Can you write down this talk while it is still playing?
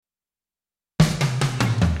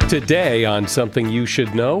Today on Something You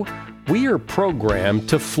Should Know, we are programmed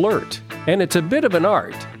to flirt. And it's a bit of an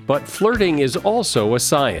art, but flirting is also a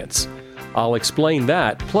science. I'll explain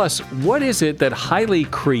that. Plus, what is it that highly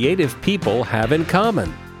creative people have in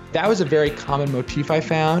common? That was a very common motif I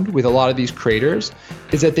found with a lot of these creators,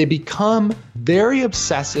 is that they become very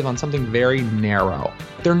obsessive on something very narrow.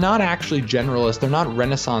 They're not actually generalists. They're not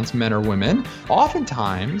Renaissance men or women.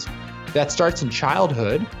 Oftentimes, that starts in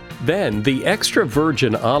childhood. Then, the extra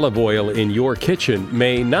virgin olive oil in your kitchen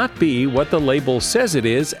may not be what the label says it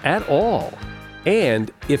is at all.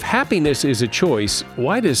 And if happiness is a choice,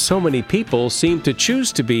 why does so many people seem to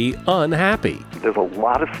choose to be unhappy? There's a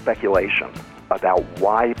lot of speculation about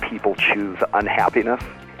why people choose unhappiness,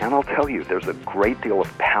 and I'll tell you, there's a great deal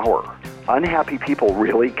of power. Unhappy people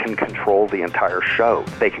really can control the entire show.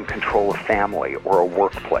 They can control a family or a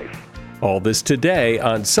workplace. All this today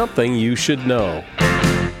on Something You Should Know.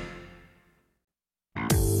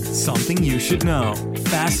 Something you should know.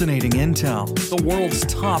 Fascinating intel, the world's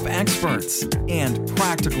top experts, and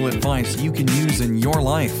practical advice you can use in your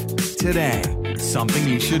life. Today, Something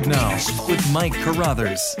You Should Know with Mike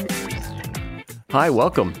Carruthers. Hi,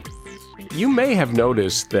 welcome. You may have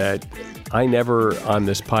noticed that I never on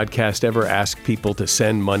this podcast ever ask people to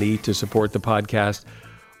send money to support the podcast.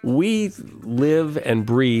 We live and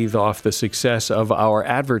breathe off the success of our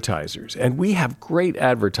advertisers, and we have great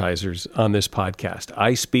advertisers on this podcast.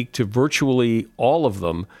 I speak to virtually all of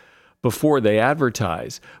them before they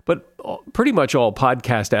advertise, but pretty much all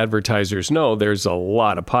podcast advertisers know there's a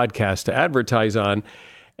lot of podcasts to advertise on,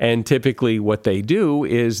 and typically what they do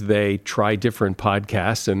is they try different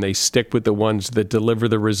podcasts and they stick with the ones that deliver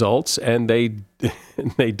the results, and they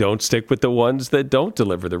don't stick with the ones that don't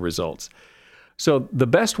deliver the results. So the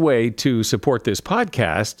best way to support this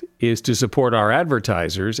podcast is to support our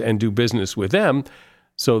advertisers and do business with them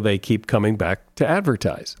so they keep coming back to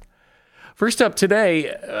advertise. First up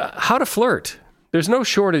today, how to flirt. There's no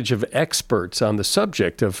shortage of experts on the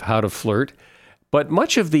subject of how to flirt, but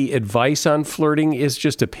much of the advice on flirting is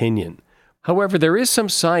just opinion. However, there is some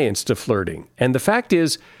science to flirting, and the fact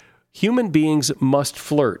is, human beings must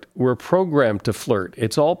flirt. We're programmed to flirt.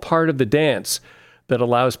 It's all part of the dance that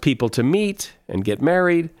allows people to meet and get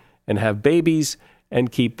married and have babies and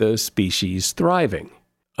keep the species thriving.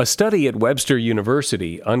 A study at Webster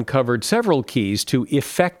University uncovered several keys to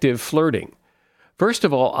effective flirting. First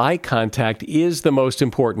of all, eye contact is the most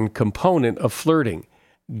important component of flirting.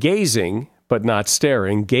 Gazing, but not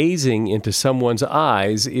staring, gazing into someone's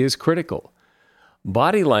eyes is critical.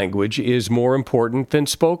 Body language is more important than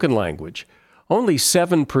spoken language. Only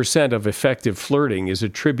 7% of effective flirting is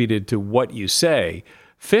attributed to what you say,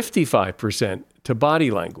 55% to body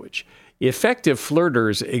language. Effective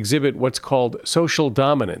flirters exhibit what's called social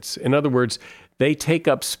dominance. In other words, they take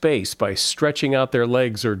up space by stretching out their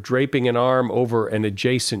legs or draping an arm over an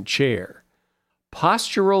adjacent chair.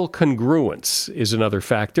 Postural congruence is another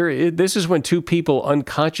factor. This is when two people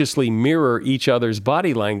unconsciously mirror each other's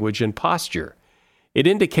body language and posture. It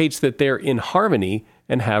indicates that they're in harmony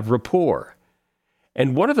and have rapport.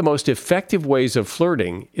 And one of the most effective ways of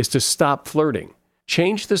flirting is to stop flirting.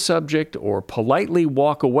 Change the subject or politely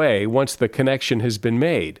walk away once the connection has been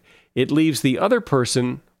made. It leaves the other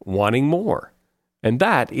person wanting more. And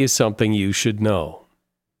that is something you should know.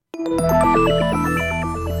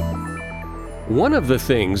 One of the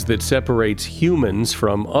things that separates humans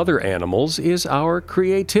from other animals is our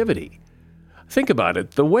creativity. Think about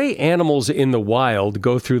it. The way animals in the wild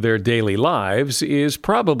go through their daily lives is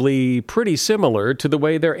probably pretty similar to the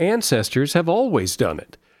way their ancestors have always done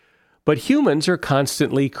it. But humans are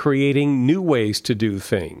constantly creating new ways to do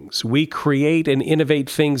things. We create and innovate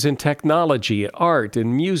things in technology, art,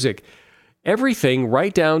 and music. Everything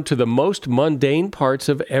right down to the most mundane parts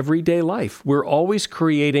of everyday life. We're always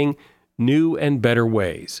creating new and better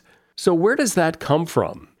ways. So where does that come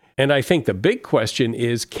from? And I think the big question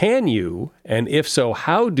is, can you, and if so,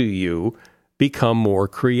 how do you, become more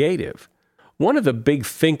creative? One of the big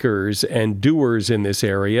thinkers and doers in this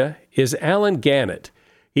area is Alan Gannett.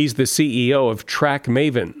 He's the CEO of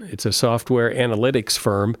TrackMaven. It's a software analytics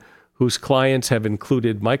firm whose clients have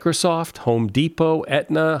included Microsoft, Home Depot,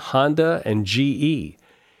 Aetna, Honda, and GE.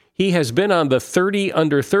 He has been on the 30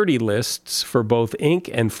 under 30 lists for both Inc.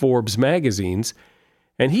 and Forbes magazines,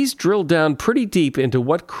 and he's drilled down pretty deep into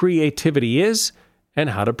what creativity is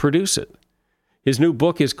and how to produce it. His new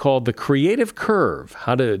book is called The Creative Curve,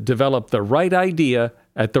 How to Develop the Right Idea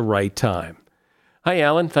at the Right Time. Hi,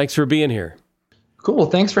 Alan. Thanks for being here. Cool.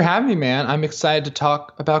 Thanks for having me, man. I'm excited to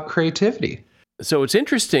talk about creativity. So it's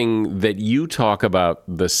interesting that you talk about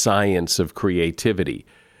the science of creativity,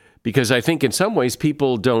 because I think in some ways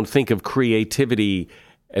people don't think of creativity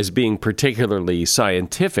as being particularly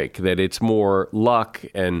scientific, that it's more luck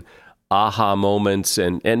and aha moments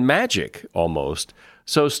and magic almost.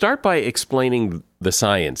 So start by explaining the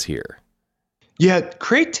science here. Yeah,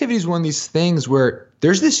 creativity is one of these things where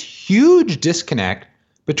there's this huge disconnect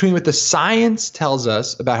between what the science tells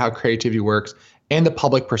us about how creativity works and the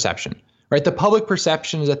public perception, right? The public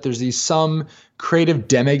perception is that there's some creative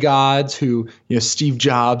demigods who, Steve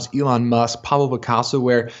Jobs, Elon Musk, Pablo Picasso,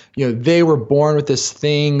 where, they were born with this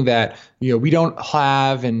thing that, we don't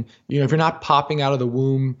have. And, if you're not popping out of the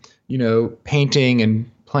womb, painting and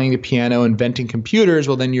playing the piano, inventing computers,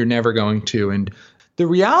 well, then you're never going to. And the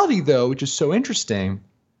reality, though, which is so interesting,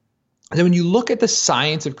 is that when you look at the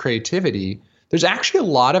science of creativity, there's actually a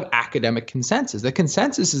lot of academic consensus. The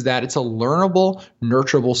consensus is that it's a learnable,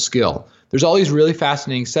 nurturable skill. There's all these really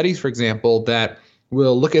fascinating studies, for example, that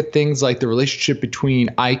will look at things like the relationship between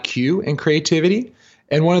IQ and creativity.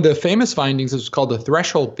 And one of the famous findings is called the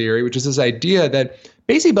threshold theory, which is this idea that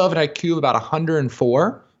basically above an IQ of about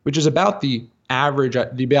 104, which is about the average,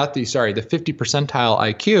 the 50 percentile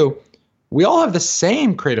IQ, we all have the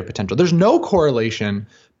same creative potential. There's no correlation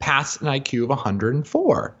past an IQ of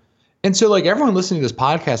 104. And so everyone listening to this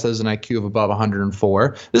podcast has an IQ of above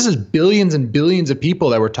 104. This is billions and billions of people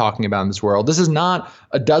that we're talking about in this world. This is not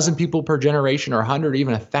a dozen people per generation or 100,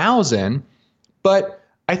 even 1,000. But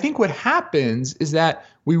I think what happens is that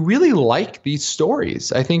we really like these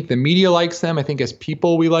stories. I think the media likes them. I think as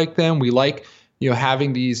people, we like them. We like,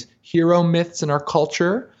 having these hero myths in our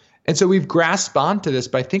culture. And so we've grasped onto this,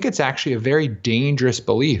 but I think it's actually a very dangerous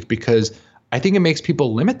belief because I think it makes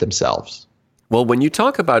people limit themselves. Well, when you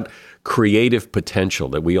talk about creative potential,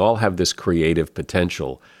 that we all have this creative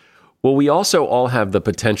potential, well, we also all have the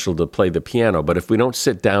potential to play the piano, but if we don't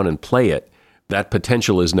sit down and play it, that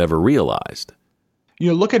potential is never realized.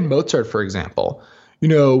 Look at Mozart, for example.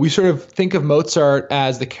 We sort of think of Mozart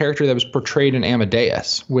as the character that was portrayed in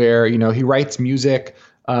Amadeus, where, he writes music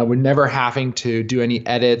with never having to do any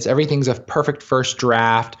edits. Everything's a perfect first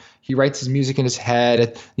draft. He writes his music in his head.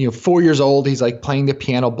 At 4 years old, he's playing the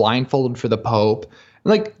piano blindfolded for the Pope.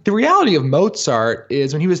 And the reality of Mozart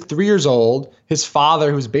is when he was 3 years old, his father,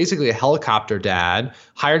 who was basically a helicopter dad,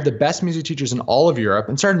 hired the best music teachers in all of Europe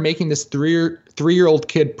and started making this three-year-old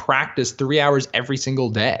kid practice 3 hours every single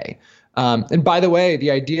day. And by the way,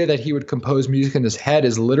 the idea that he would compose music in his head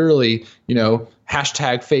is literally,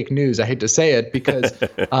 hashtag fake news. I hate to say it because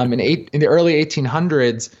in the early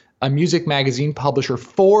 1800s, a music magazine publisher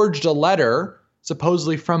forged a letter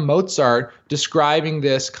supposedly from Mozart describing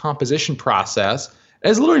this composition process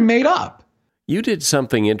as literally made up. You did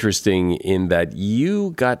something interesting in that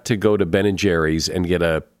you got to go to Ben & Jerry's and get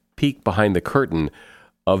a peek behind the curtain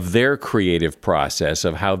of their creative process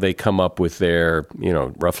of how they come up with their,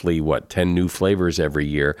 roughly 10 new flavors every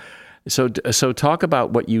year. So talk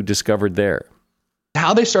about what you discovered there.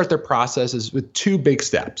 How they start their process is with two big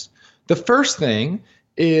steps. The first thing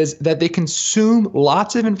is that they consume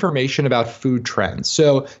lots of information about food trends.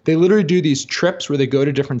 So they literally do these trips where they go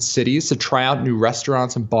to different cities to try out new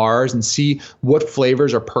restaurants and bars and see what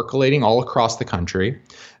flavors are percolating all across the country.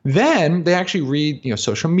 Then they actually read,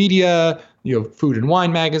 social media, Food and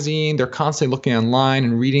Wine magazine. They're constantly looking online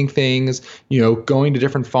and reading things, going to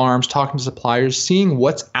different farms, talking to suppliers, seeing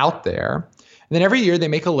what's out there. And then every year they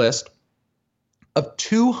make a list of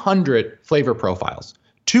 200 flavor profiles.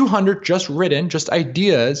 200 just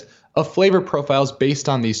ideas of flavor profiles based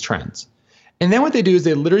on these trends. And then what they do is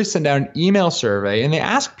they literally send out an email survey and they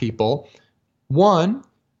ask people, one,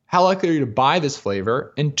 how likely are you to buy this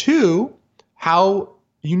flavor? And two, how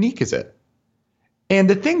unique is it? And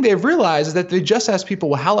the thing they've realized is that they just ask people,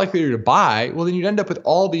 well, how likely are you to buy? Well, then you'd end up with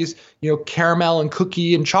all these, caramel and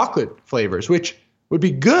cookie and chocolate flavors, which would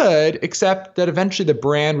be good, except that eventually the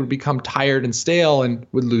brand would become tired and stale and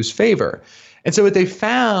would lose favor. And so what they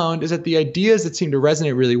found is that the ideas that seem to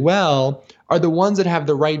resonate really well are the ones that have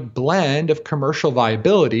the right blend of commercial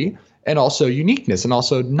viability and also uniqueness and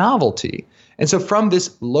also novelty. And so from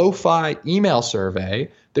this lo-fi email survey,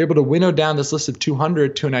 they're able to winnow down this list of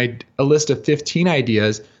 200 to a list of 15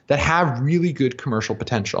 ideas that have really good commercial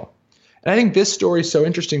potential. And I think this story is so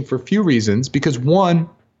interesting for a few reasons, because one,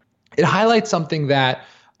 it highlights something that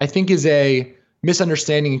I think is a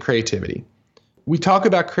misunderstanding in creativity. We talk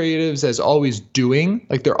about creatives as always doing,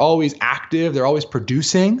 like they're always active, they're always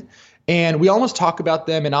producing, and we almost talk about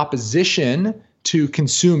them in opposition to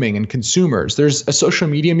consuming and consumers. There's a social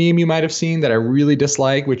media meme you might have seen that I really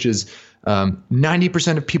dislike, which is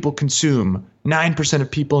 90% of people consume, 9% of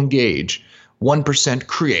people engage, 1%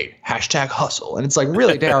 create, #hustle. And it's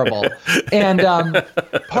really terrible. And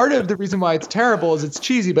part of the reason why it's terrible is it's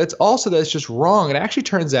cheesy, but it's also that it's just wrong. It actually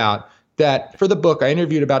turns out that for the book, I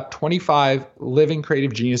interviewed about 25 living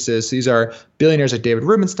creative geniuses. These are billionaires like David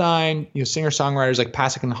Rubenstein, singer-songwriters like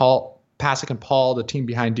Pasek and Paul, the team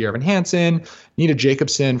behind Dear Evan Hansen, Nita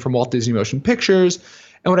Jacobson from Walt Disney Motion Pictures.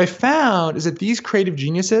 And what I found is that these creative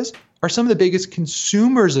geniuses are some of the biggest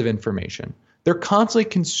consumers of information. They're constantly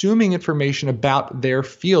consuming information about their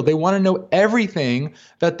field. They want to know everything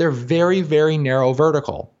about their very, very narrow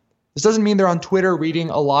vertical. This doesn't mean they're on Twitter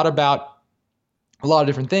reading a lot about a lot of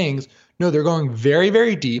different things. No, they're going very,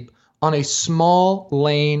 very deep on a small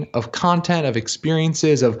lane of content, of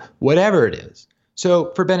experiences, of whatever it is.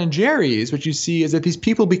 So for Ben & Jerry's, what you see is that these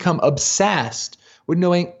people become obsessed with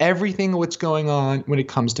knowing everything what's going on when it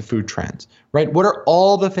comes to food trends, right? What are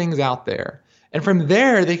all the things out there? And from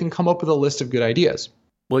there, they can come up with a list of good ideas.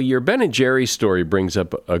 Well, your Ben & Jerry's story brings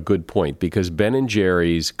up a good point, because Ben &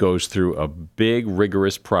 Jerry's goes through a big,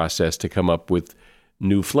 rigorous process to come up with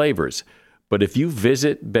new flavors. But if you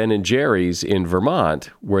visit Ben & Jerry's in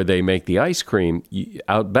Vermont, where they make the ice cream,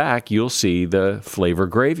 out back, you'll see the flavor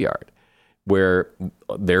graveyard, where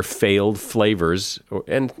their failed flavors,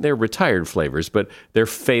 and they're retired flavors, but they're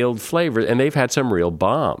failed flavors, and they've had some real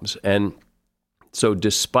bombs. And so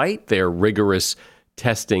despite their rigorous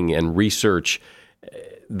testing and research,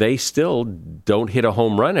 they still don't hit a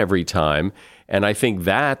home run every time. And I think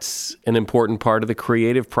that's an important part of the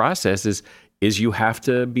creative process is you have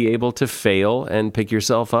to be able to fail and pick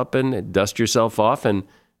yourself up and dust yourself off and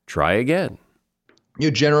try again.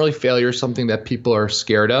 Generally, failure is something that people are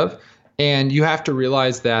scared of. And you have to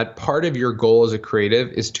realize that part of your goal as a creative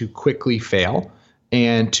is to quickly fail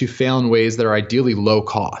and to fail in ways that are ideally low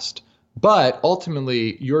cost. But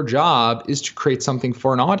ultimately, your job is to create something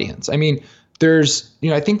for an audience. I mean,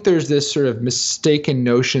 I think there's this sort of mistaken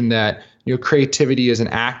notion that, creativity is an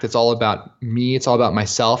act that's all about me. It's all about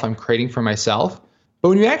myself. I'm creating for myself. But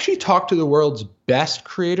when you actually talk to the world's best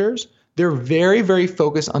creators, they're very, very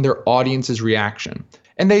focused on their audience's reaction.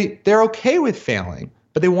 And they're okay with failing,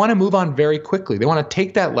 but they want to move on very quickly. They want to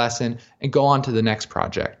take that lesson and go on to the next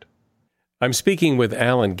project. I'm speaking with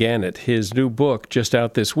Allen Gannett. His new book, just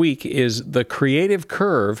out this week, is The Creative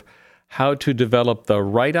Curve: How to Develop the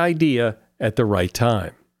Right Idea at the Right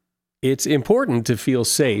Time. It's important to feel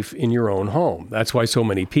safe in your own home. That's why so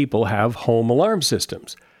many people have home alarm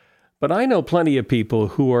systems. But I know plenty of people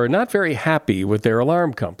who are not very happy with their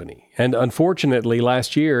alarm company. And unfortunately,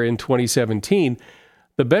 last year in 2017,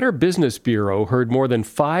 the Better Business Bureau heard more than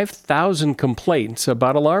 5,000 complaints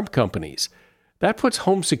about alarm companies. That puts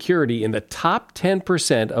home security in the top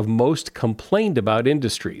 10% of most complained about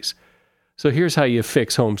industries. So here's how you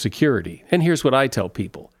fix home security. And here's what I tell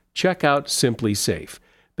people. Check out SimpliSafe.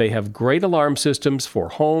 They have great alarm systems for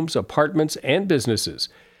homes, apartments, and businesses.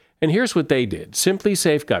 And here's what they did.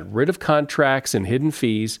 SimpliSafe got rid of contracts and hidden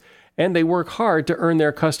fees, and they work hard to earn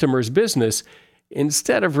their customers' business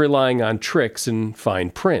instead of relying on tricks and fine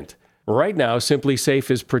print. Right now, SimpliSafe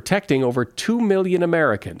is protecting over 2 million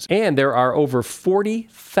Americans, and there are over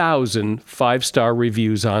 40,000 five-star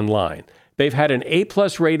reviews online. They've had an A+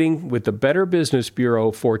 rating with the Better Business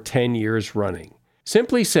Bureau for 10 years running.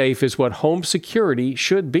 SimpliSafe is what home security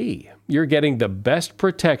should be. You're getting the best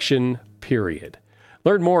protection, period.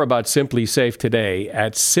 Learn more about SimpliSafe today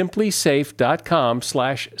at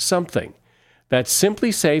simplisafe.com/something. That's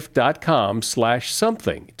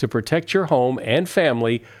simplisafe.com/something to protect your home and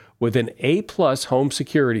family with an A+ home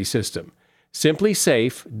security system.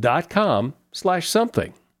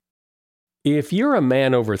 simplisafe.com/something. If you're a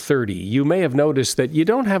man over 30, you may have noticed that you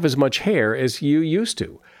don't have as much hair as you used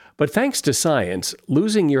to. But thanks to science,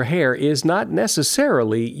 losing your hair is not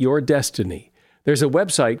necessarily your destiny. There's a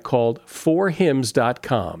website called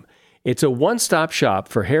forhims.com. It's a one-stop shop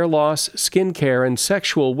for hair loss, skincare, and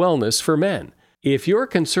sexual wellness for men. If you're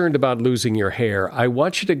concerned about losing your hair, I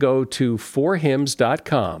want you to go to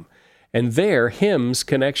forhims.com. And there, Hims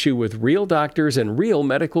connects you with real doctors and real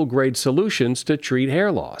medical-grade solutions to treat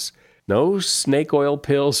hair loss. No snake oil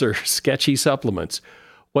pills or sketchy supplements.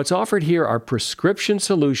 What's offered here are prescription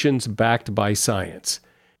solutions backed by science.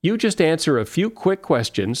 You just answer a few quick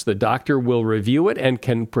questions, the doctor will review it and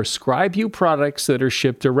can prescribe you products that are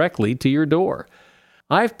shipped directly to your door.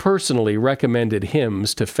 I've personally recommended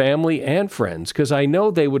Hims to family and friends because I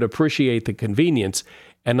know they would appreciate the convenience,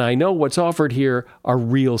 and I know what's offered here are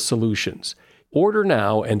real solutions. Order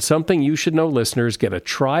now, and Something You Should Know listeners get a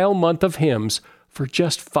trial month of Hims for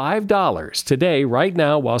just $5 today, right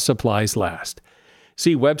now, while supplies last.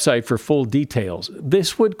 See website for full details.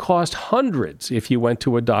 This would cost hundreds if you went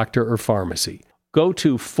to a doctor or pharmacy. Go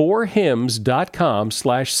to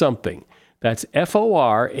forhims.com/something. That's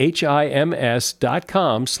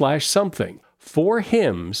forhims.com/something.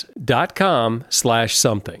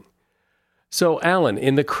 forhims.com/something. So, Alan,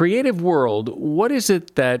 in the creative world, what is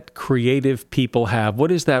it that creative people have?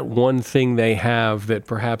 What is that one thing they have that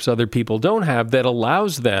perhaps other people don't have that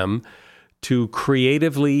allows them to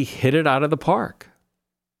creatively hit it out of the park?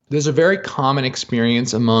 There's a very common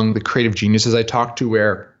experience among the creative geniuses I talk to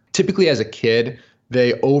where typically as a kid,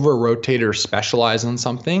 they over-rotate or specialize on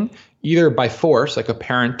something, either by force, like a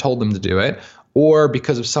parent told them to do it, or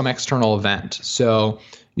because of some external event. So,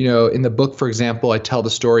 in the book, for example, I tell the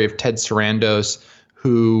story of Ted Sarandos,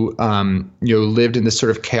 who, lived in this sort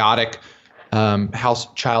of chaotic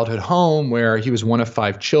childhood home where he was one of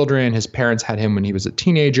 5 children. His parents had him when he was a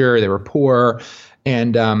teenager. They were poor.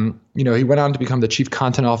 And, he went on to become the chief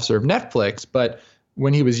content officer of Netflix. But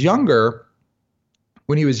when he was younger,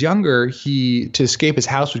 he, to escape his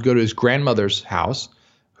house, would go to his grandmother's house,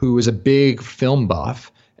 who was a big film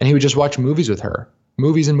buff, and he would just watch movies with her,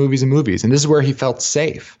 movies and movies and movies. And this is where he felt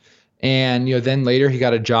safe. And, then later he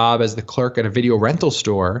got a job as the clerk at a video rental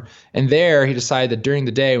store. And there he decided that during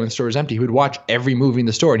the day when the store was empty, he would watch every movie in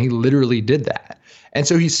the store. And he literally did that. And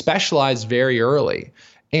so he specialized very early.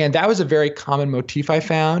 And that was a very common motif I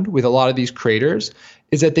found with a lot of these creators,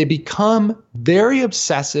 is that they become very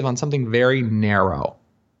obsessive on something very narrow,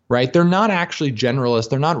 right? They're not actually generalists.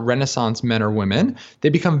 They're not Renaissance men or women. They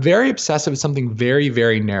become very obsessive with something very,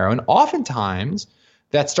 very narrow. And oftentimes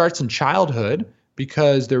that starts in childhood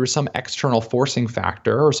because there was some external forcing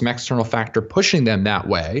factor or some external factor pushing them that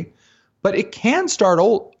way. But it can start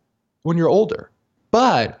when you're older.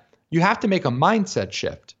 But you have to make a mindset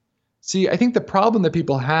shift. See, I think the problem that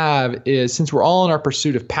people have is, since we're all in our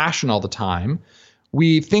pursuit of passion all the time,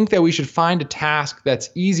 we think that we should find a task that's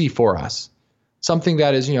easy for us. Something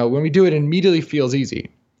that is, when we do it, immediately feels easy.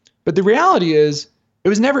 But the reality is, it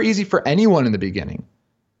was never easy for anyone in the beginning.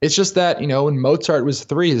 It's just that, when Mozart was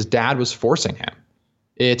 3, his dad was forcing him.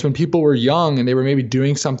 It's when people were young and they were maybe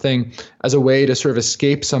doing something as a way to sort of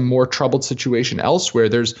escape some more troubled situation elsewhere.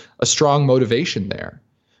 There's a strong motivation there.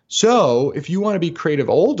 So if you want to be creative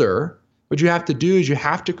older, what you have to do is you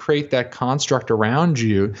have to create that construct around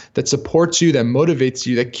you that supports you, that motivates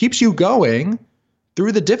you, that keeps you going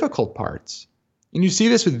through the difficult parts. And you see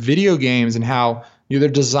this with video games and how they're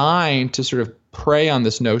designed to sort of prey on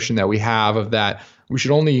this notion that we have of that we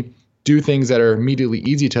should only do things that are immediately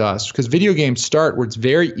easy to us, because video games start where it's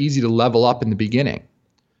very easy to level up in the beginning.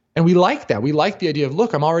 And we like that. We like the idea of,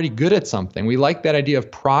 look, I'm already good at something. We like that idea of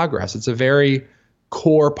progress. It's a very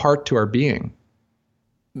core part to our being.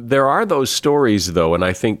 There are those stories, though, and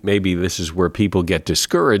I think maybe this is where people get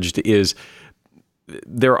discouraged, is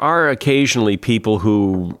there are occasionally people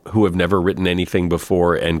who have never written anything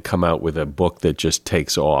before and come out with a book that just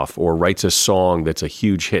takes off, or writes a song that's a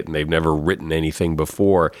huge hit and they've never written anything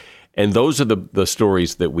before. And those are the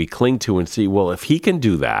stories that we cling to and see, well, if he can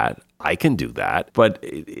do that, I can do that. But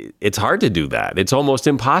it's hard to do that. It's almost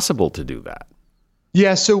impossible to do that.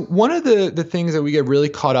 Yeah, so one of the things that we get really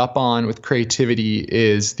caught up on with creativity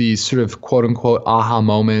is these sort of quote unquote aha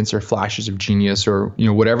moments or flashes of genius, or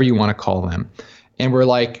whatever you want to call them. And we're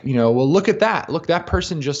like, well, look at that. Look, that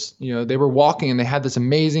person just, they were walking and they had this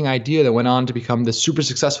amazing idea that went on to become this super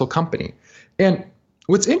successful company. And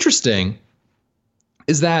what's interesting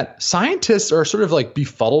is that scientists are sort of like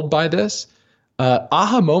befuddled by this.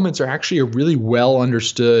 Aha moments are actually a really well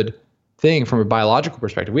understood thing from a biological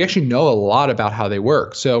perspective. We actually know a lot about how they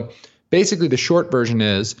work. So basically the short version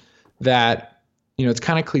is that, it's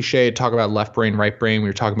kind of cliche to talk about left brain, right brain when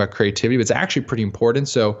you're talking about creativity, but it's actually pretty important.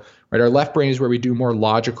 So, right, our left brain is where we do more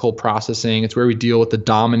logical processing. It's where we deal with the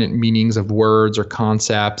dominant meanings of words or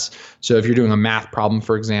concepts. So if you're doing a math problem,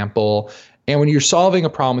 for example, and when you're solving a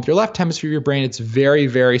problem with your left hemisphere of your brain, it's very,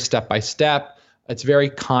 very step by step. It's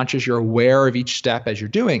very conscious. You're aware of each step as you're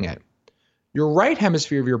doing it. Your right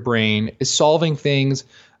hemisphere of your brain is solving things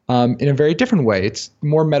in a very different way. It's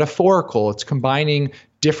more metaphorical. It's combining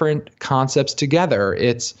different concepts together.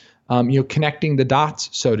 It's connecting the dots,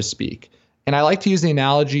 so to speak. And I like to use the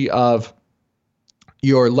analogy of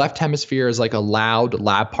your left hemisphere is like a loud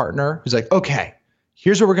lab partner who's like, okay,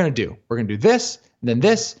 here's what we're going to do. We're going to do this, and then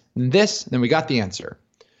this, and this, and then we got the answer.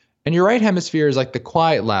 And your right hemisphere is like the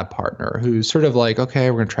quiet lab partner who's sort of like,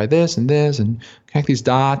 okay, we're going to try this and connect these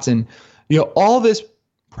dots. And all this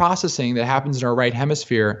processing that happens in our right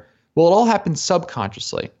hemisphere, well, it all happens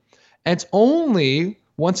subconsciously. And it's only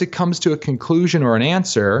once it comes to a conclusion or an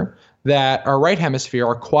answer that our right hemisphere,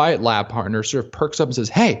 our quiet lab partner, sort of perks up and says,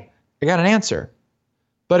 hey, I got an answer.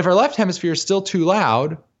 But if our left hemisphere is still too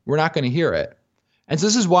loud, we're not going to hear it. And so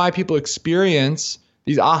this is why people experience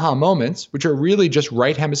these aha moments, which are really just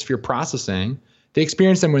right hemisphere processing. They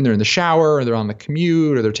experience them when they're in the shower or they're on the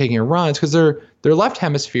commute or they're taking a run. It's because their left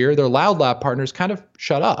hemisphere, their loud lab partners kind of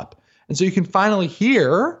shut up. And so you can finally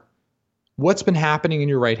hear what's been happening in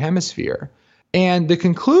your right hemisphere. And the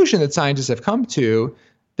conclusion that scientists have come to,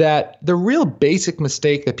 that the real basic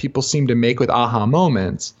mistake that people seem to make with aha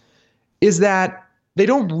moments is that they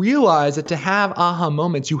don't realize that to have aha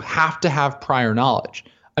moments, you have to have prior knowledge.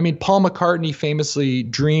 I mean, Paul McCartney famously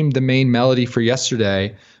dreamed the main melody for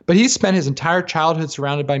Yesterday, but he spent his entire childhood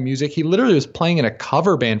surrounded by music. He literally was playing in a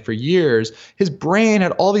cover band for years. His brain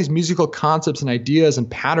had all these musical concepts and ideas and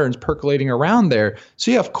patterns percolating around there. So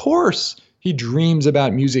yeah, of course, he dreams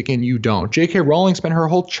about music and you don't. J.K. Rowling spent her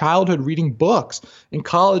whole childhood reading books. In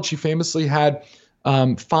college, she famously had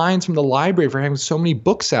fines from the library for having so many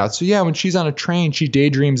books out. So yeah, when she's on a train, she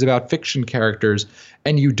daydreams about fiction characters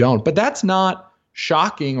and you don't. But that's not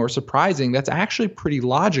shocking or surprising. That's actually pretty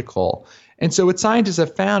logical. And so what scientists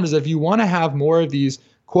have found is if you want to have more of these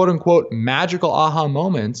quote unquote magical aha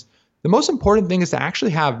moments, the most important thing is to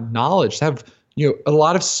actually have knowledge, to have a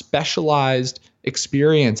lot of specialized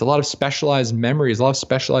experience, a lot of specialized memories, a lot of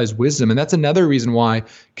specialized wisdom. And that's another reason why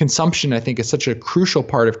consumption, I think, is such a crucial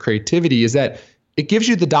part of creativity, is that it gives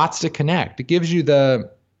you the dots to connect. It gives you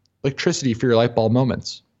the electricity for your light bulb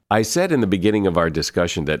moments. I said in the beginning of our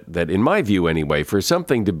discussion that in my view anyway, for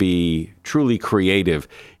something to be truly creative,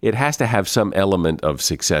 it has to have some element of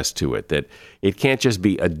success to it, that it can't just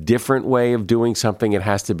be a different way of doing something, it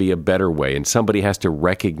has to be a better way, and somebody has to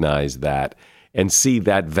recognize that and see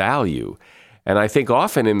that value. And I think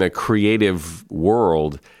often in the creative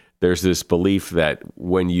world, there's this belief that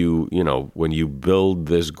when you build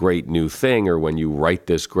this great new thing, or when you write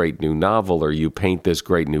this great new novel, or you paint this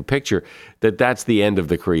great new picture, that's the end of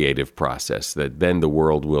the creative process, that then the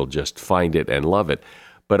world will just find it and love it.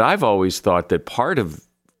 But I've always thought that part of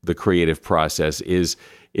the creative process is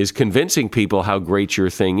convincing people how great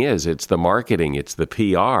your thing is. It's the marketing, it's the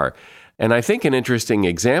PR. And I think an interesting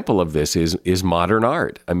example of this is modern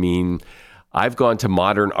art. I mean, I've gone to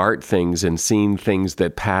modern art things and seen things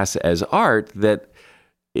that pass as art that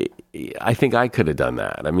I think I could have done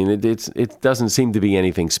that. I mean, it doesn't seem to be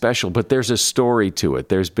anything special, but there's a story to it.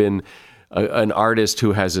 There's been an artist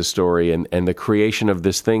who has a story, and the creation of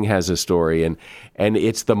this thing has a story, and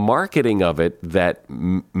it's the marketing of it that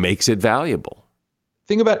makes it valuable.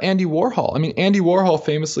 Think about Andy Warhol. I mean, Andy Warhol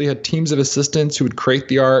famously had teams of assistants who would create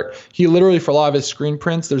the art. He literally, for a lot of his screen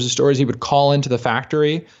prints, there's the stories he would call into the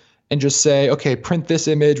factory and just say, okay, print this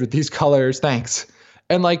image with these colors, thanks.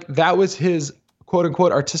 And that was his quote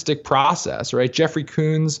unquote artistic process, right? Jeffrey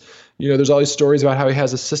Koons, there's all these stories about how he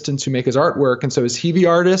has assistants who make his artwork. And so is he the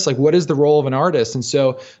artist? What is the role of an artist? And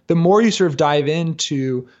so the more you sort of dive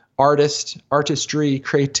into artistry,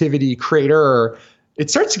 creativity, creator, it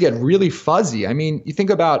starts to get really fuzzy. I mean, you think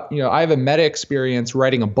about, I have a meta experience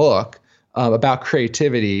writing a book about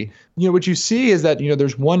creativity. What you see is that,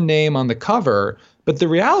 there's one name on the cover, but the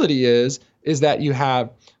reality is that you have,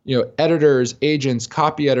 editors, agents,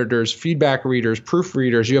 copy editors, feedback readers,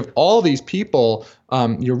 proofreaders. You have all these people,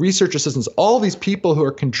 research assistants, all these people who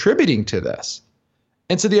are contributing to this.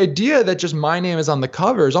 And so the idea that just my name is on the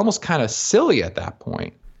cover is almost kind of silly at that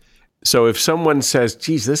point. So if someone says,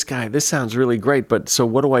 geez, this sounds really great, but so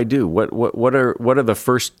what do I do? What are the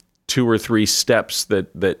first 2 or 3 steps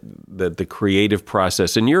that the creative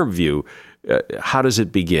process, in your view, how does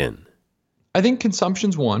it begin? I think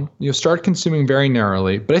consumption's one. Start consuming very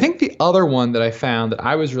narrowly. But I think the other one that I found that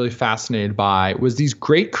I was really fascinated by was these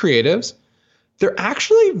great creatives. They're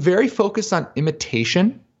actually very focused on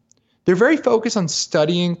imitation. They're very focused on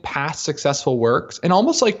studying past successful works and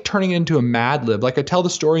almost like turning it into a Mad Lib. I tell the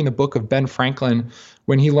story in the book of Ben Franklin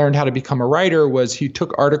when he learned how to become a writer. Was he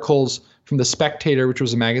took articles from The Spectator, which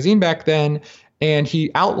was a magazine back then, and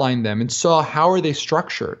he outlined them and saw how are they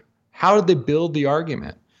structured? How did they build the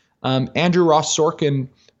argument? Andrew Ross Sorkin,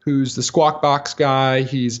 who's the Squawk Box guy,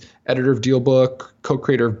 he's editor of DealBook,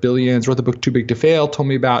 co-creator of Billions, wrote the book Too Big to Fail, told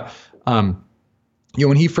me about,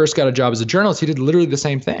 when he first got a job as a journalist, he did literally the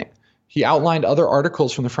same thing. He outlined other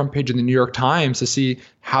articles from the front page of the New York Times to see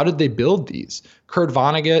how did they build these. Kurt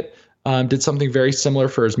Vonnegut did something very similar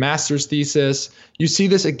for his master's thesis. You see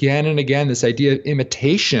this again and again, this idea of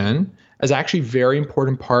imitation as actually a very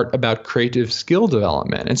important part about creative skill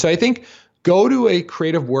development. And so I think go to a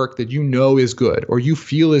creative work that you know is good or you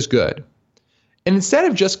feel is good. And instead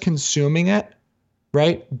of just consuming it,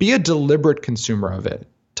 right, be a deliberate consumer of it.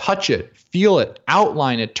 Touch it, feel it,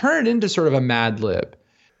 outline it, turn it into sort of a Mad Lib.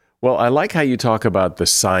 Well, I like how you talk about the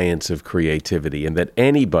science of creativity and that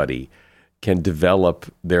anybody can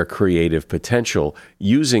develop their creative potential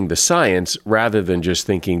using the science rather than just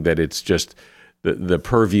thinking that it's just the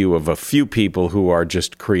purview of a few people who are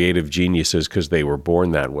just creative geniuses because they were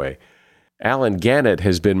born that way. Alan Gannett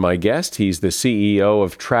has been my guest. He's the CEO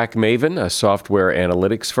of TrackMaven, a software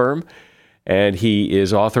analytics firm, and he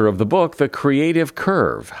is author of the book, The Creative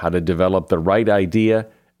Curve, How to Develop the Right Idea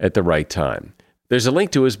at the Right Time. There's a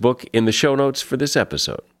link to his book in the show notes for this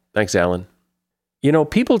episode. Thanks, Alan. You know,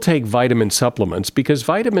 people take vitamin supplements because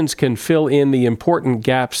vitamins can fill in the important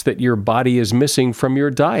gaps that your body is missing from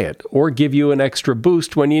your diet or give you an extra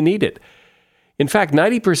boost when you need it. In fact,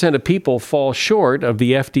 90% of people fall short of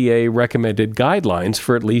the FDA-recommended guidelines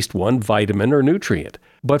for at least one vitamin or nutrient.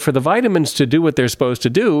 But for the vitamins to do what they're supposed to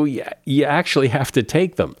do, you actually have to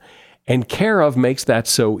take them. And Care of makes that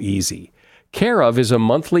so easy. Care of is a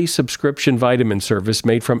monthly subscription vitamin service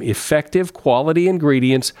made from effective quality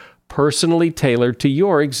ingredients personally tailored to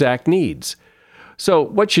your exact needs. So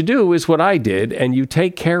what you do is what I did, and you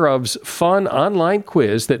take Care of's fun online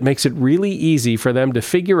quiz that makes it really easy for them to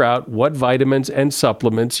figure out what vitamins and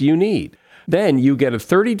supplements you need. Then you get a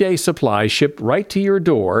 30-day supply shipped right to your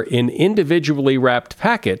door in individually wrapped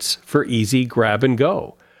packets for easy grab and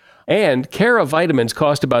go. And Care of vitamins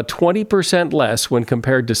cost about 20% less when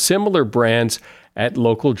compared to similar brands at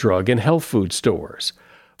local drug and health food stores.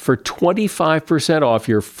 For 25% off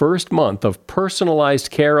your first month of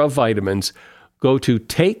personalized Care of vitamins, go to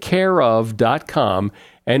takecareof.com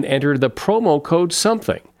and enter the promo code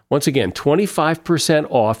SOMETHING. Once again, 25%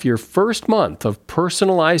 off your first month of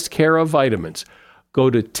personalized Care of vitamins. Go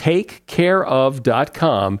to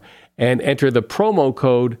takecareof.com and enter the promo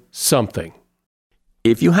code SOMETHING.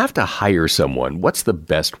 If you have to hire someone, what's the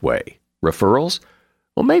best way? Referrals?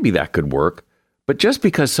 Well, maybe that could work. But just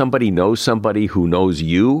because somebody knows somebody who knows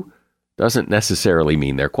you doesn't necessarily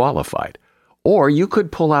mean they're qualified. Or you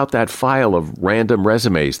could pull out that file of random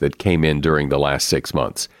resumes that came in during the last 6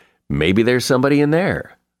 months. Maybe there's somebody in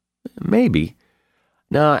there. Maybe.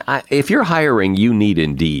 Now, if you're hiring, you need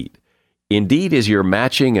Indeed. Indeed is your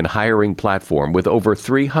matching and hiring platform with over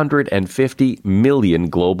 350 million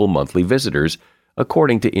global monthly visitors,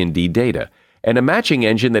 according to Indeed data, and a matching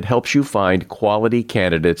engine that helps you find quality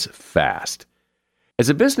candidates fast. As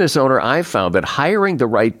a business owner, I've found that hiring the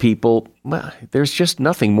right people, well, there's just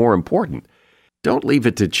nothing more important. Don't leave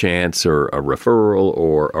it to chance or a referral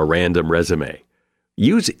or a random resume.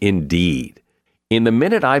 Use Indeed. In the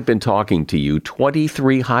minute I've been talking to you,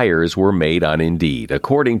 23 hires were made on Indeed,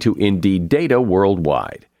 according to Indeed data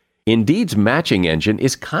worldwide. Indeed's matching engine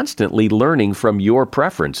is constantly learning from your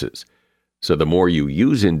preferences. So the more you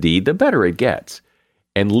use Indeed, the better it gets.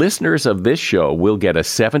 And listeners of this show will get a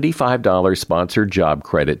 $75 sponsored job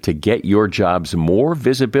credit to get your jobs more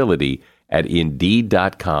visibility at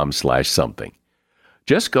Indeed.com/something.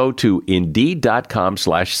 Just go to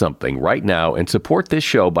Indeed.com/something right now and support this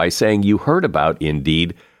show by saying you heard about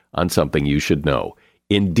Indeed on Something You Should Know.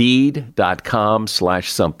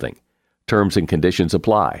 Indeed.com/something. Terms and conditions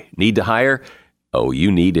apply. Need to hire? Oh,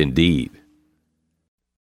 you need Indeed.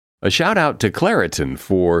 A shout out to Claritin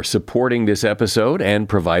for supporting this episode and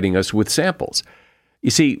providing us with samples.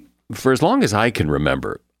 You see, for as long as I can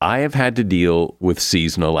remember, I have had to deal with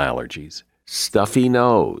seasonal allergies. Stuffy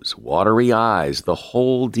nose, watery eyes, the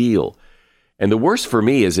whole deal. And the worst for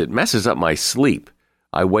me is it messes up my sleep.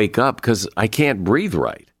 I wake up because I can't breathe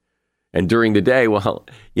right. And during the day, well,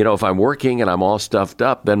 if I'm working and I'm all stuffed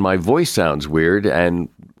up, then my voice sounds weird, and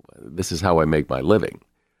this is how I make my living.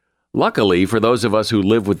 Luckily, for those of us who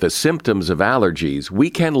live with the symptoms of allergies, we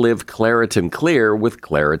can live Claritin Clear with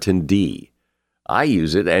Claritin D. I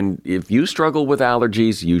use it, and if you struggle with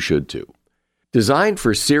allergies, you should too. Designed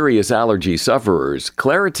for serious allergy sufferers,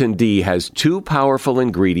 Claritin D has 2 powerful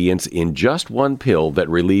ingredients in just one pill that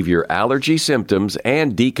relieve your allergy symptoms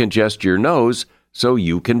and decongest your nose so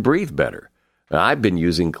you can breathe better. I've been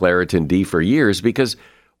using Claritin D for years because,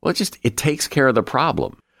 well, it takes care of the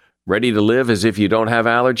problem. Ready to live as if you don't have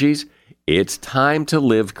allergies? It's time to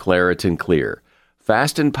live Claritin Clear.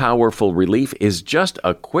 Fast and powerful relief is just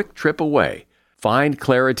a quick trip away. Find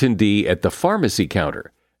Claritin D at the pharmacy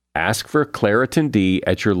counter. Ask for Claritin D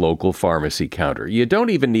at your local pharmacy counter. You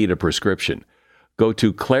don't even need a prescription. Go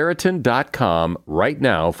to Claritin.com right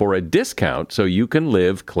now for a discount so you can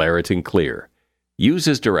live Claritin Clear. Use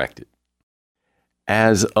as directed.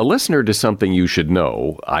 As a listener to Something You Should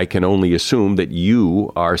Know, I can only assume that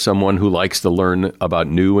you are someone who likes to learn about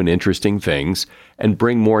new and interesting things and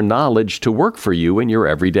bring more knowledge to work for you in your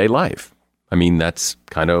everyday life. I mean, that's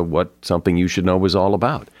kind of what Something You Should Know is all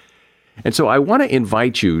about. And so I want to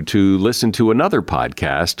invite you to listen to another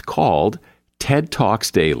podcast called TED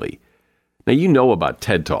Talks Daily. Now, you know about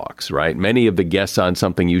TED Talks, right? Many of the guests on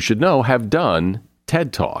Something You Should Know have done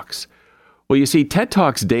TED Talks. Well, you see, TED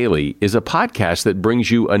Talks Daily is a podcast that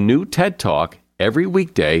brings you a new TED Talk every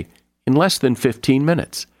weekday in less than 15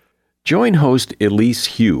 minutes. Join host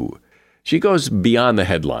Elise Hu. She goes beyond the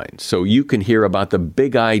headlines so you can hear about the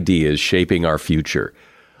big ideas shaping our future.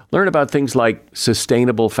 Learn about things like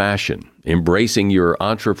sustainable fashion, embracing your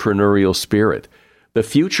entrepreneurial spirit, the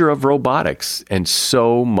future of robotics, and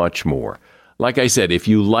so much more. Like I said, if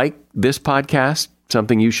you like this podcast,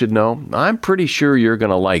 Something You Should Know, I'm pretty sure you're going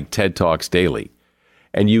to like TED Talks Daily.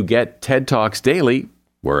 And you get TED Talks Daily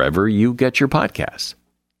wherever you get your podcasts.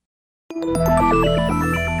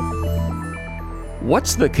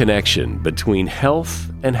 What's the connection between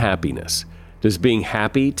health and happiness? Does being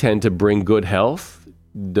happy tend to bring good health?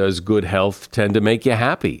 Does good health tend to make you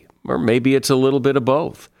happy? Or maybe it's a little bit of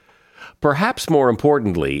both. Perhaps more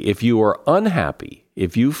importantly, if you are unhappy,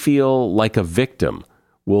 if you feel like a victim,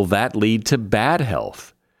 will that lead to bad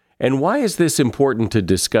health? And why is this important to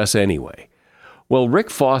discuss anyway? Well, Rick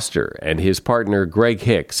Foster and his partner Greg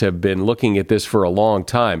Hicks have been looking at this for a long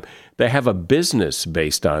time. They have a business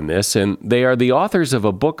based on this, and they are the authors of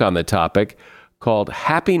a book on the topic called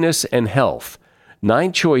Happiness and Health: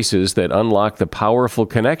 9 Choices That Unlock the Powerful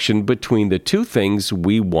Connection Between the Two Things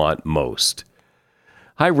We Want Most.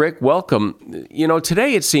 Hi, Rick. Welcome.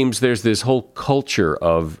 Today it seems there's this whole culture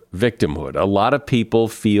of victimhood. A lot of people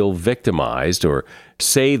feel victimized or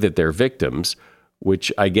say that they're victims,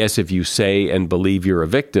 which I guess if you say and believe you're a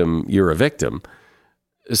victim, you're a victim.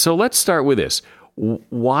 So let's start with this.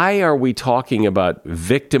 Why are we talking about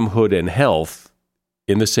victimhood and health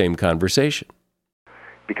in the same conversation?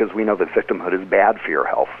 Because we know that victimhood is bad for your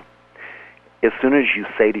health. As soon as you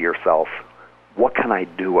say to yourself, what can I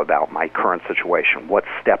do about my current situation? What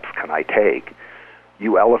steps can I take?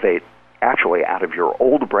 You elevate actually out of your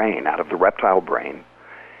old brain, out of the reptile brain,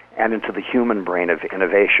 and into the human brain of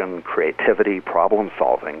innovation, creativity, problem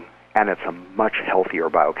solving, and it's a much healthier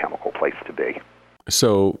biochemical place to be.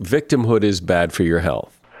 So victimhood is bad for your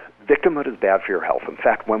health. Victimhood is bad for your health. In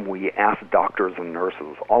fact, when we ask doctors and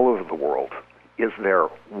nurses all over the world, is there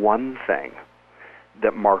one thing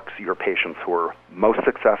that marks your patients who are most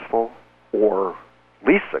successful or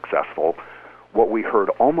least successful, what we heard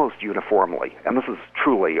almost uniformly, and this is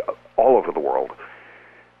truly all over the world,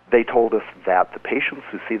 they told us that the patients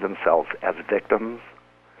who see themselves as victims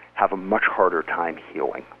have a much harder time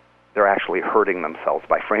healing. They're actually hurting themselves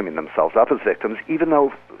by framing themselves up as victims, even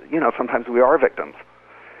though, sometimes we are victims.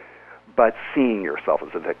 But seeing yourself as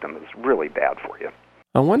a victim is really bad for you.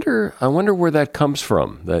 I wonder where that comes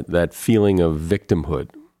from, that feeling of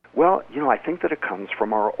victimhood. Well, I think that it comes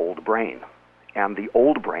from our old brain. And the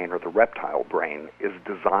old brain, or the reptile brain, is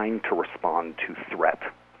designed to respond to threat.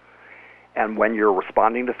 And when you're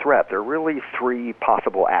responding to threat, there are really 3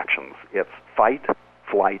 possible actions. It's fight,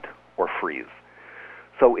 flight, or freeze.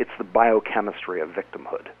 So it's the biochemistry of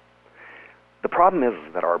victimhood. The problem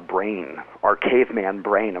is that our brain, our caveman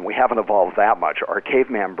brain, and we haven't evolved that much, our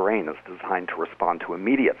caveman brain is designed to respond to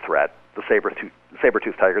immediate threat. The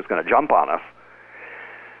saber-toothed tiger is going to jump on us.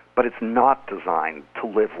 But it's not designed to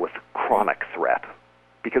live with chronic threat,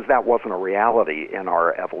 because that wasn't a reality in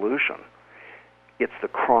our evolution. It's the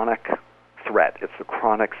chronic threat, it's the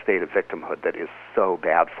chronic state of victimhood that is so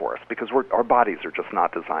bad for us, because our bodies are just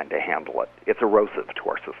not designed to handle it. It's erosive to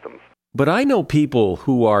our systems. But I know people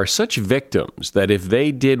who are such victims that if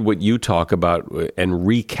they did what you talk about and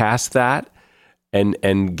recast that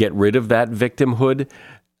and get rid of that victimhood,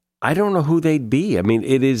 I don't know who they'd be. I mean,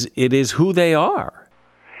 it is who they are.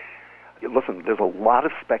 Listen, there's a lot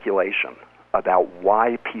of speculation about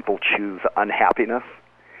why people choose unhappiness,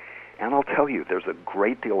 and I'll tell you, there's a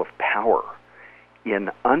great deal of power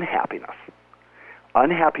in unhappiness.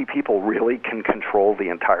 Unhappy people really can control the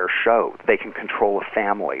entire show. They can control a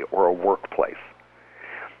family or a workplace.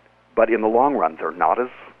 But in the long run, they're not as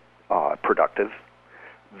productive.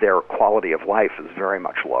 Their quality of life is very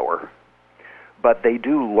much lower. But they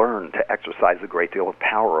do learn to exercise a great deal of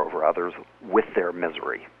power over others with their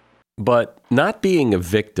misery. But not being a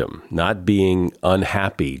victim, not being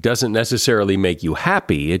unhappy, doesn't necessarily make you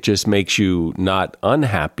happy. It just makes you not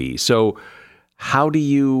unhappy. So how do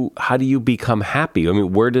you become happy? I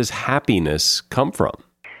mean, where does happiness come from?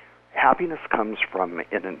 Happiness comes from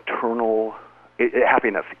an internal,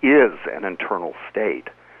 happiness is an internal state,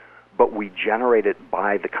 but we generate it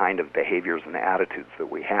by the kind of behaviors and attitudes that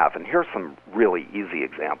we have. And here's some really easy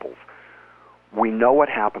examples. We know what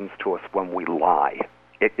happens to us when we lie.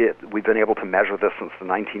 We've been able to measure this since the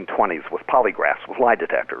 1920s with polygraphs, with lie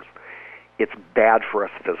detectors. It's bad for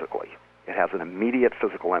us physically. It has an immediate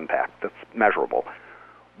physical impact that's measurable.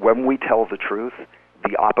 When we tell the truth,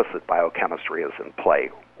 the opposite biochemistry is in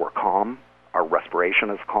play. We're calm, our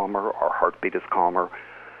respiration is calmer, our heartbeat is calmer.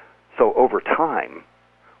 So over time,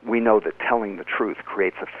 we know that telling the truth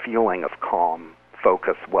creates a feeling of calm,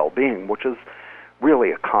 focus, well-being, which is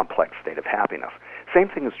really a complex state of happiness. Same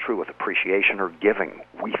thing is true with appreciation or giving.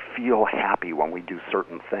 We feel happy when we do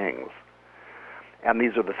certain things. And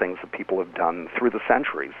these are the things that people have done through the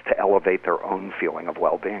centuries to elevate their own feeling of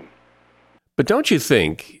well-being. But don't you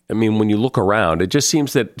think, I mean, when you look around, it just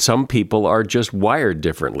seems that some people are just wired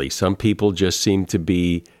differently. Some people just seem to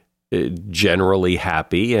be generally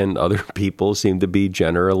happy, and other people seem to be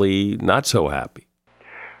generally not so happy.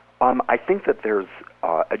 I think that there's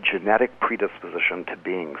a genetic predisposition to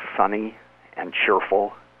being sunny and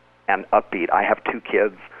cheerful and upbeat. I have 2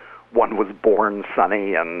 kids. One was born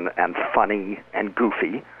sunny and funny and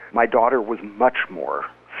goofy. My daughter was much more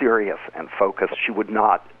serious and focused. She would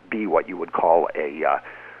not be what you would call a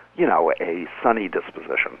sunny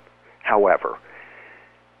disposition. However,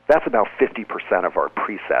 that's about 50% of our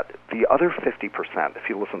preset. The other 50%, if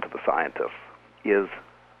you listen to the scientists, is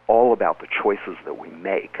all about the choices that we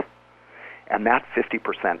make. And that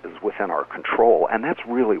 50% is within our control. And that's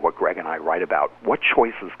really what Greg and I write about. What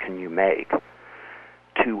choices can you make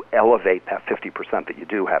to elevate that 50% that you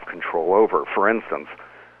do have control over? For instance,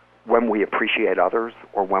 when we appreciate others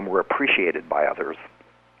or when we're appreciated by others,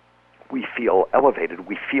 we feel elevated,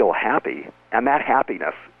 we feel happy, and that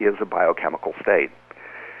happiness is a biochemical state.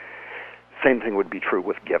 Same thing would be true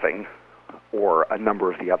with giving or a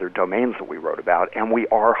number of the other domains that we wrote about, and we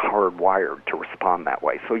are hardwired to respond that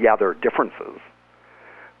way. So yeah, there are differences,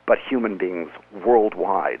 but human beings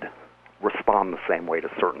worldwide respond the same way to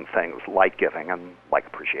certain things like giving and like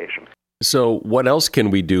appreciation. So what else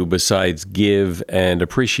can we do besides give and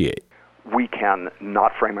appreciate? We can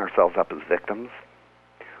not frame ourselves up as victims.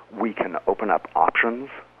 We can open up options.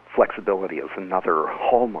 Flexibility is another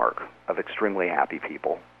hallmark of extremely happy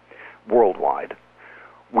people worldwide.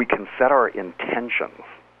 We can set our intentions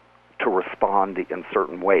to respond in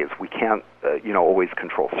certain ways. We can't, always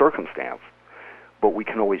control circumstance, but we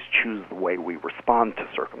can always choose the way we respond to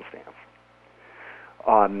circumstance.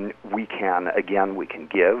 We can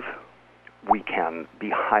give. We can be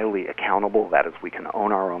highly accountable. That is, we can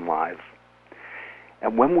own our own lives.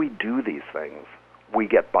 And when we do these things, we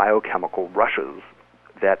get biochemical rushes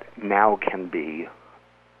that now can be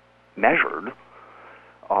measured.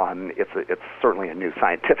 It's certainly a new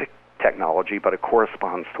scientific technology, but it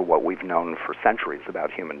corresponds to what we've known for centuries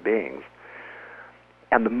about human beings.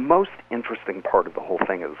 And the most interesting part of the whole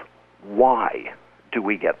thing is, why do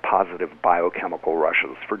we get positive biochemical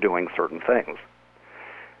rushes for doing certain things?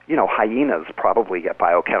 Hyenas probably get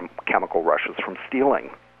biochemical rushes from stealing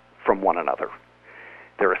from one another.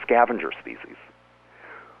 They're a scavenger species.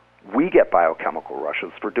 We get biochemical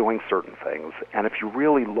rushes for doing certain things, and if you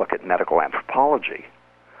really look at medical anthropology,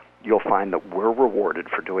 you'll find that we're rewarded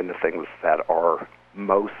for doing the things that are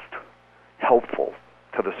most helpful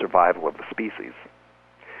to the survival of the species.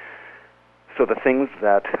 So the things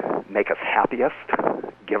that make us happiest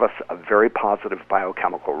give us a very positive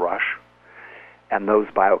biochemical rush, and those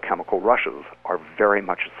biochemical rushes are very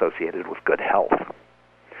much associated with good health.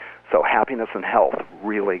 So happiness and health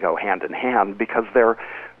really go hand in hand because they're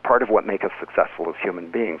part of what makes us successful as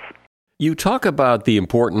human beings. You talk about the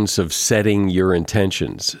importance of setting your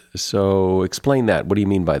intentions. So explain that. What do you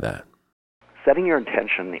mean by that? Setting your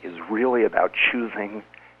intention is really about choosing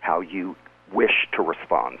how you wish to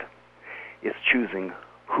respond. It's choosing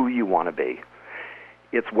who you want to be.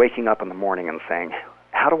 It's waking up in the morning and saying,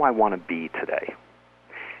 how do I want to be today?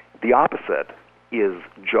 The opposite is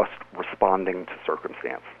just responding to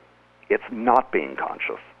circumstance. It's not being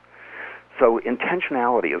conscious. So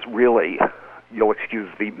intentionality is really, you'll excuse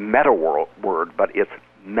the meta word, but it's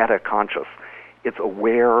meta-conscious. It's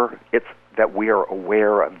aware, it's that we are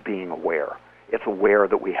aware of being aware. It's aware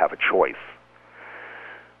that we have a choice.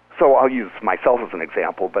 So I'll use myself as an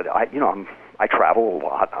example, but I travel a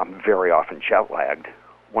lot. I'm very often jet-lagged.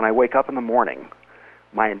 When I wake up in the morning,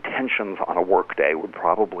 my intentions on a work day would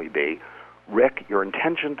probably be, Rick, your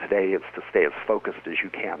intention today is to stay as focused as you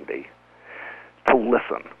can be, to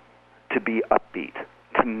listen, to be upbeat,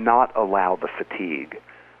 to not allow the fatigue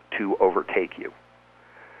to overtake you.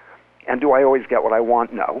 And do I always get what I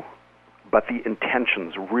want? No. But the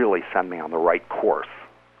intentions really send me on the right course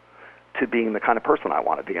to being the kind of person I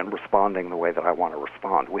want to be and responding the way that I want to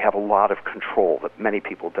respond. We have a lot of control that many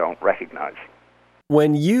people don't recognize.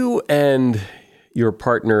 When you and your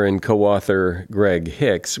partner and co-author, Greg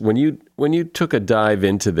Hicks, when you took a dive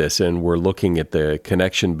into this and were looking at the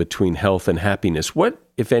connection between health and happiness, what,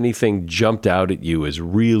 if anything, jumped out at you as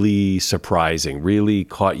really surprising, really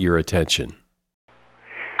caught your attention?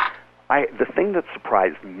 The thing that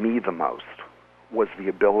surprised me the most was the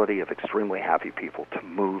ability of extremely happy people to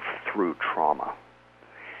move through trauma.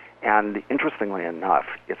 And interestingly enough,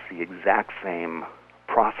 it's the exact same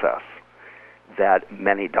process that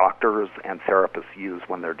many doctors and therapists use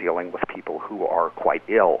when they're dealing with people who are quite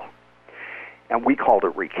ill. And we called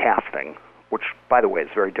it recasting, which, by the way, is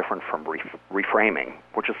very different from reframing,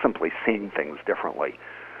 which is simply seeing things differently.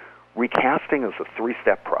 Recasting is a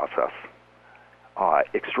three-step process.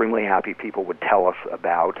 Extremely happy people would tell us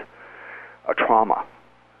about a trauma.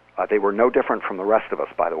 They were no different from the rest of us,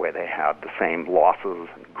 by the way. They had the same losses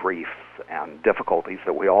and griefs and difficulties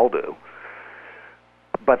that we all do,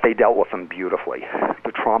 but they dealt with them beautifully.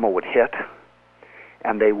 The trauma would hit,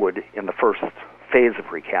 and they would, in the first phase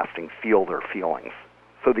of recasting, feel their feelings.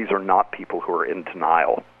 So these are not people who are in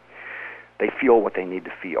denial. They feel what they need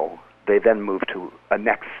to feel. They then move to a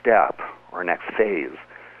next step or a next phase,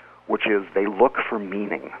 which is they look for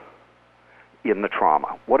meaning in the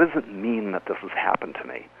trauma. What does it mean that this has happened to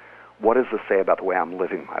me? What does this say about the way I'm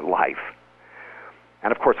living my life?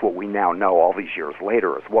 And of course, what we now know all these years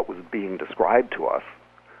later is what was being described to us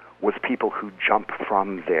was people who jump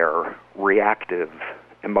from their reactive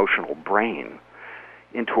emotional brain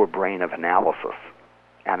into a brain of analysis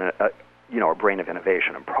and a brain of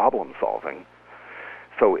innovation and problem solving.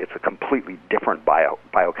 So it's a completely different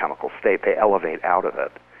biochemical state. They elevate out of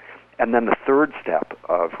it. And then the third step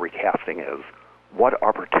of recasting is, what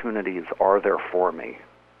opportunities are there for me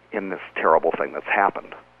in this terrible thing that's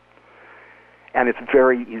happened? And it's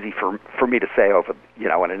very easy for me to say over,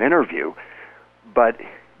 in an interview, but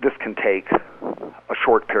this can take a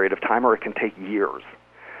short period of time or it can take years.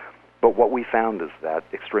 But what we found is that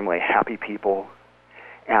extremely happy people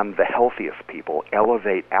and the healthiest people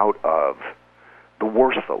elevate out of the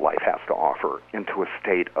worst that life has to offer into a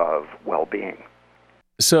state of well-being.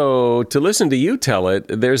 So to listen to you tell it,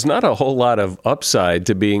 there's not a whole lot of upside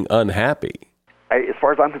to being unhappy. As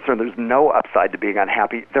far as I'm concerned, there's no upside to being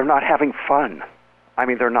unhappy. They're not having fun. I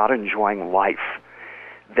mean, they're not enjoying life.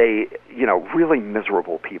 They, really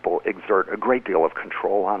miserable people exert a great deal of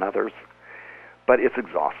control on others, but it's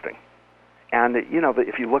exhausting. And,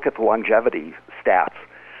 if you look at the longevity stats,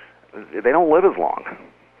 they don't live as long.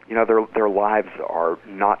 Their lives are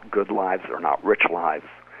not good lives, they're not rich lives,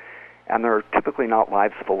 and they're typically not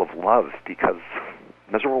lives full of love because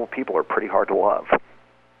miserable people are pretty hard to love.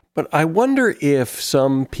 But I wonder if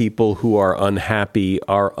some people who are unhappy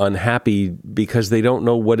because they don't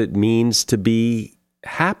know what it means to be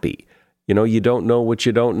happy. You don't know what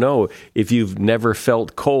you don't know. If you've never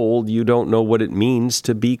felt cold, you don't know what it means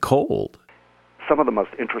to be cold. Some of the most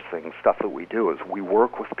interesting stuff that we do is we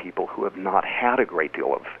work with people who have not had a great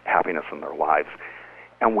deal of happiness in their lives,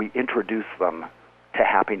 and we introduce them to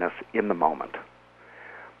happiness in the moment.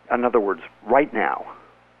 In other words, right now,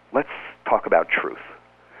 let's talk about truth.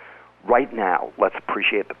 Right now, let's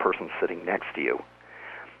appreciate the person sitting next to you.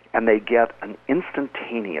 And they get an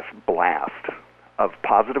instantaneous blast of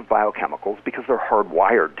positive biochemicals because they're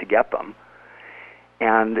hardwired to get them.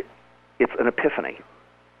 And it's an epiphany.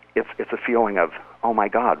 It's a feeling of, oh my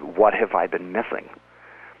God, what have I been missing?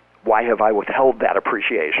 Why have I withheld that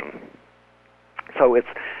appreciation? So it's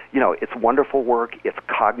wonderful work. It's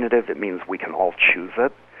cognitive. It means we can all choose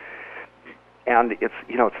it. And it's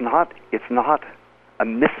not a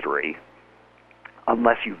mystery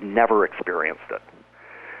unless you've never experienced it.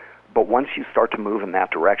 But once you start to move in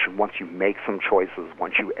that direction, once you make some choices,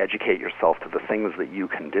 once you educate yourself to the things that you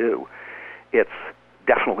can do, it's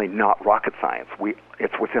definitely not rocket science.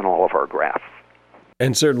 It's within all of our grasp.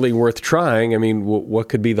 And certainly worth trying. I mean, what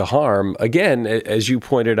could be the harm? Again, as you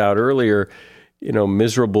pointed out earlier,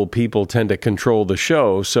 miserable people tend to control the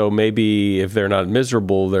show. So maybe if they're not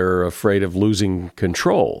miserable, they're afraid of losing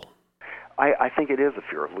control. I think it is a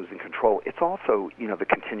fear of losing control. It's also, the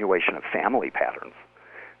continuation of family patterns.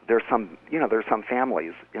 There's some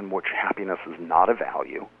families in which happiness is not a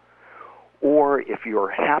value, or if you're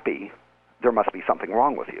happy, there must be something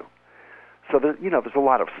wrong with you. So there's a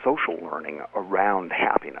lot of social learning around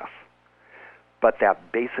happiness, but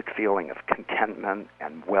that basic feeling of contentment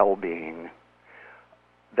and well-being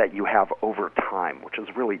that you have over time, which is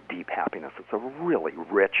really deep happiness, it's a really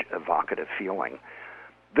rich, evocative feeling.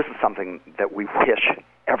 This is something that we wish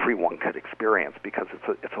everyone could experience because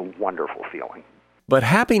it's a wonderful feeling. But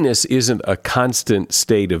happiness isn't a constant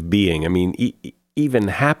state of being. I mean, even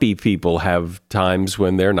happy people have times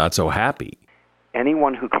when they're not so happy.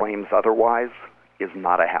 Anyone who claims otherwise is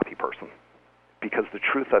not a happy person, because the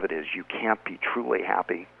truth of it is you can't be truly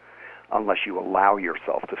happy unless you allow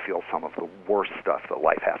yourself to feel some of the worst stuff that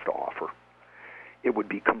life has to offer. It would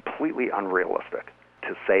be completely unrealistic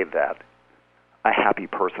to say that a happy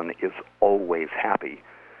person is always happy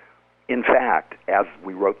In fact, as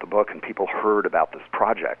we wrote the book and people heard about this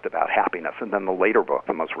project about happiness, and then the later book,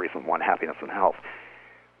 the most recent one, Happiness and Health,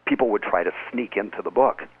 people would try to sneak into the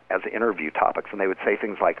book as interview topics, and they would say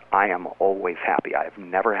things like, I am always happy. I have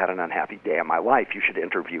never had an unhappy day in my life. You should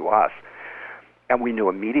interview us. And we knew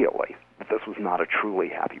immediately that this was not a truly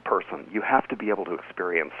happy person. You have to be able to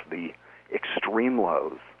experience the extreme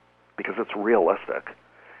lows, because it's realistic,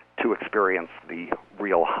 to experience the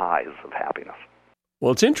real highs of happiness.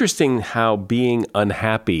 Well, it's interesting how being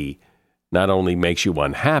unhappy not only makes you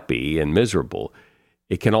unhappy and miserable,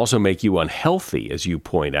 it can also make you unhealthy, as you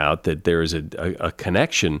point out, that there is a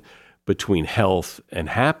connection between health and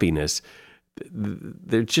happiness.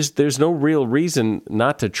 There's no real reason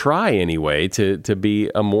not to try anyway to be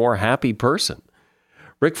a more happy person.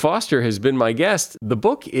 Rick Foster has been my guest. The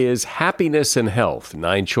book is Happiness and Health,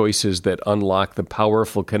 9 Choices That Unlock the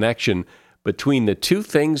Powerful Connection Between the Two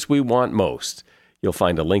Things We Want Most. You'll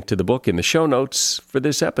find a link to the book in the show notes for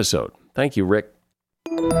this episode. Thank you, Rick.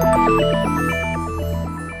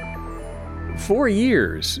 For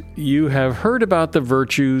years, you have heard about the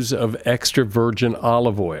virtues of extra virgin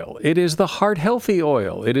olive oil. It is the heart-healthy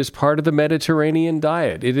oil. It is part of the Mediterranean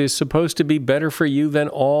diet. It is supposed to be better for you than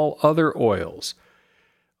all other oils.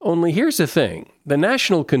 Only here's the thing. The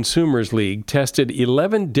National Consumers League tested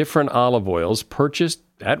 11 different olive oils purchased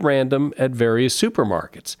at random at various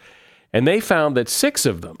supermarkets. And they found that 6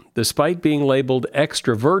 of them, despite being labeled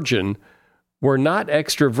extra virgin, were not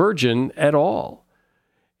extra virgin at all.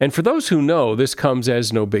 And for those who know, this comes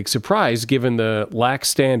as no big surprise given the lax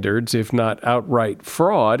standards, if not outright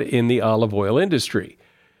fraud, in the olive oil industry.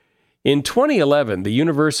 In 2011, the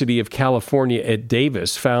University of California at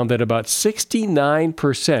Davis found that about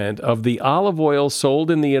 69% of the olive oil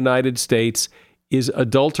sold in the United States is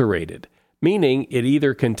adulterated, meaning it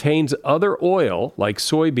either contains other oil, like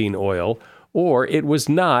soybean oil, or it was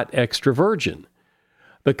not extra virgin.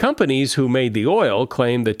 The companies who made the oil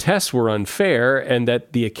claimed the tests were unfair and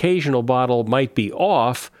that the occasional bottle might be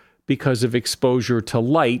off because of exposure to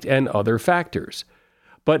light and other factors.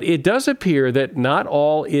 But it does appear that not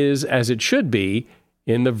all is as it should be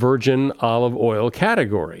in the virgin olive oil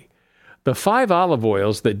category. The 5 olive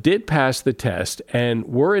oils that did pass the test and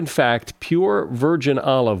were in fact pure virgin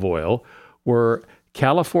olive oil were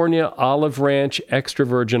California Olive Ranch Extra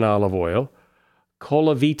Virgin Olive Oil,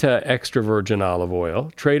 Colavita Extra Virgin Olive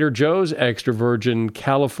Oil, Trader Joe's Extra Virgin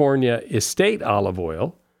California Estate Olive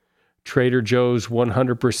Oil, Trader Joe's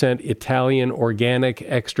 100% Italian Organic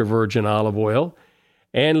Extra Virgin Olive Oil,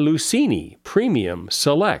 and Lucini Premium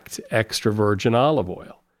Select Extra Virgin Olive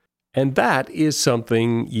Oil. And that is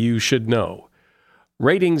something you should know.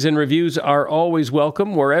 Ratings and reviews are always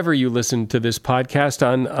welcome wherever you listen to this podcast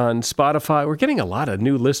on Spotify. We're getting a lot of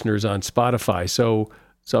new listeners on Spotify, so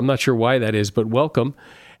I'm not sure why that is, but welcome.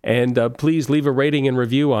 And please leave a rating and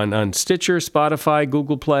review on Stitcher, Spotify,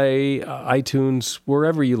 Google Play, iTunes,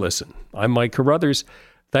 wherever you listen. I'm Mike Carruthers.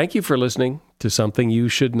 Thank you for listening to Something You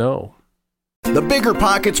Should Know. The Bigger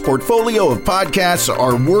Pockets portfolio of podcasts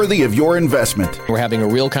are worthy of your investment. We're having a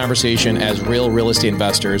real conversation as real estate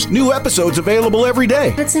investors. New episodes available every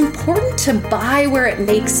day. It's important to buy where it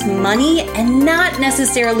makes money and not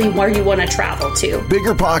necessarily where you want to travel to.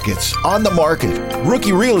 Bigger Pockets, On the Market,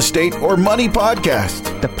 Rookie Real Estate, or Money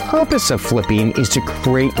Podcast. The purpose of flipping is to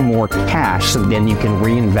create more cash so then you can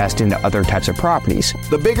reinvest into other types of properties.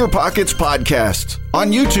 The Bigger Pockets Podcast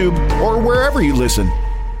on YouTube or wherever you listen.